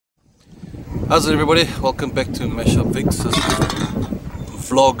How's it, everybody? Welcome back to Mashup Vix. This is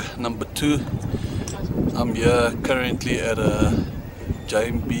vlog number 2. I'm here currently at a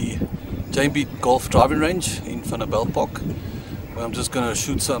J&B golf driving range in Bell Park, where I'm just gonna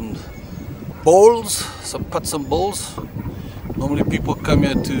shoot some balls, putt balls. Normally people come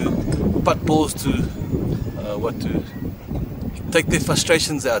here to putt balls to to take their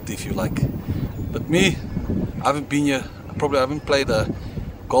frustrations out, if you like. But me, I haven't been here. I haven't played a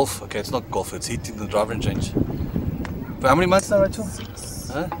golf. Okay, it's not golf, it's hitting the driving range. For how many months now, Rachel?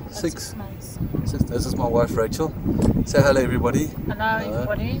 6. Huh? 6. 6. This is my wife, Rachel. Say hello, everybody. Hello,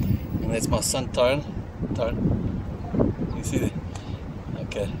 everybody. And that's my son, Tyron. You see there?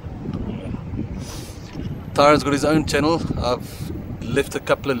 Okay. Tyron's got his own channel. I've left a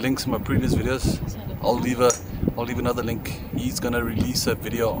couple of links in my previous videos. I'll leave another link. He's gonna release a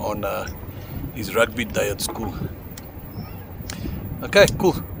video on his rugby day at school. Okay,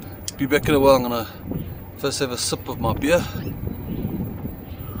 cool. Be back in a while. I'm gonna first have a sip of my beer.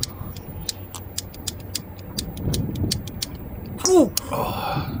 Ooh.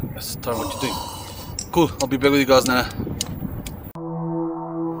 Oh, that's Tyron, what you doing? Cool, I'll be back with you guys now.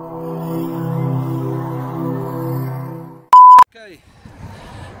 Okay,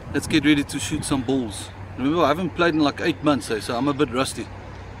 let's get ready to shoot some balls. Remember, I haven't played in like 8 months, so I'm a bit rusty.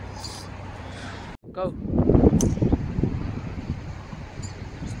 Go.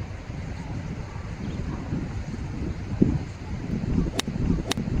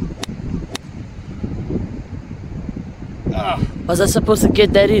 Was I supposed to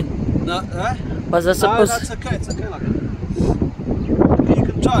get that in? No, Was I supposed? No, that's okay. It's okay like that. Okay, you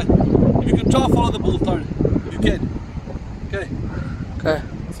can try. If you can try, follow the ball, Tyron. You can. Okay. Okay.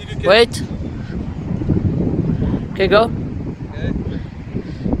 See if you can. Wait. Okay, go. Okay.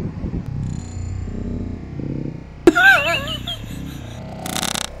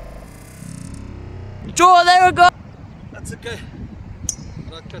 Joe, there we go. That's okay.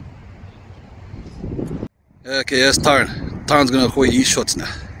 Okay. Okay, here's Tyron. Tyron's gonna avoid his shots now.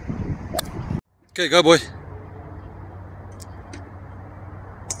 Okay, go boy.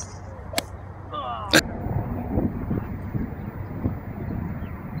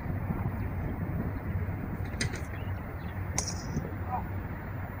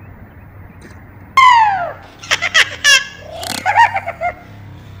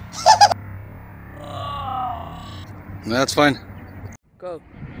 No, that's fine. Go.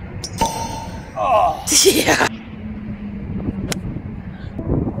 Oh. Yeah.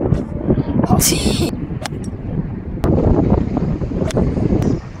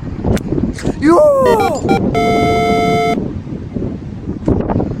 Yo!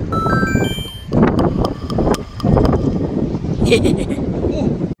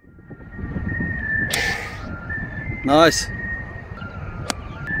 Nice.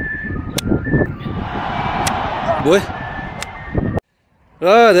 Boy.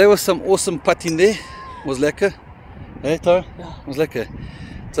 Ah, there was some awesome putting there. Was lekker. Hey, Tyron? Yeah. Was lekker.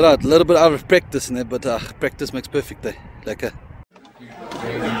 It's alright, a little bit out of practice in there, but practice makes perfect day. Lekker.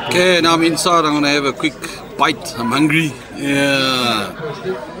 Okay, now I'm inside. I'm gonna have a quick bite. I'm hungry. Yeah.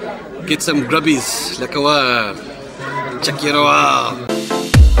 Get some grubbies. Lekker waar. Check it out.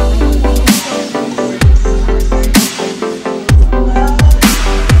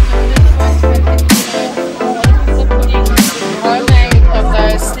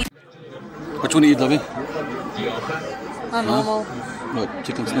 What you want to eat, Lovey? Normal. What?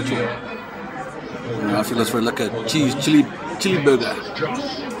 Chicken schnitzel? No, I feel that's for like a chili burger.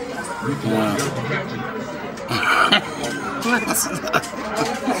 Yeah.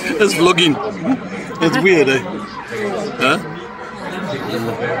 That's vlogging. That's weird, eh? Huh?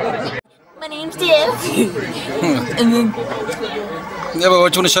 My name's Dev. And then Yeah, but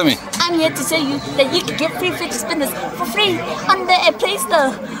what you want to show me? I'm here to show you that you can get free fidget spinners for free on the Play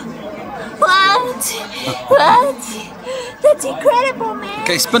Store. What? What? That's incredible, man.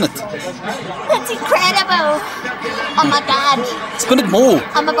 Okay, spin it. That's incredible. Oh my god. Spin it more.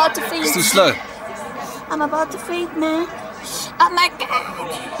 I'm about to freeze. It's too slow. I'm about to freeze, man. Oh my god.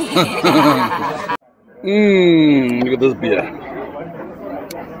 Look at this beer.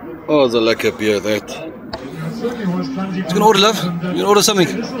 Oh, it's a lekker beer, that. You can order, love. You can order something.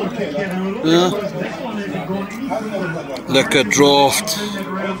 Yeah. Lekker draft.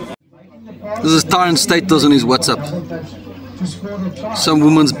 This is Tyron status on his WhatsApp. Some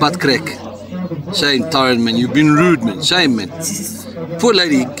woman's butt crack. Shame, Tyron, man. You've been rude, man. Shame, man. Poor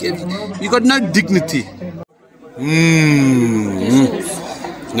lady. You got no dignity.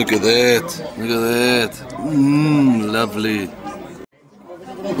 Look at that. Look at that. Lovely.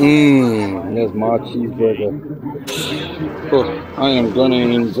 There's my cheeseburger. Oh, I am gonna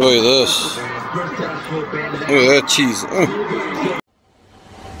enjoy this. Oh, that cheese. Oh.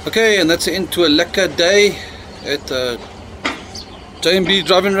 Okay, and that's into a lekker day at J&B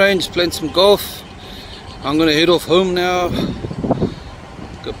driving range, playing some golf. I'm gonna head off home now.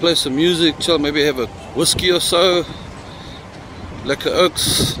 Go play some music, chill, maybe have a whiskey or so. Lekker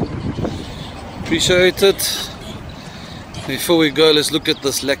oaks. Appreciate it. Before we go, let's look at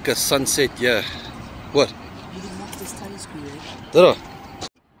this lekker sunset here. What? Did I?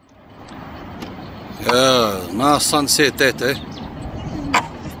 Yeah, nice sunset that, eh?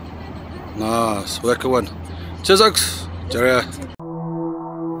 Nice, lekker one. Cheers, oaks. Cheerio.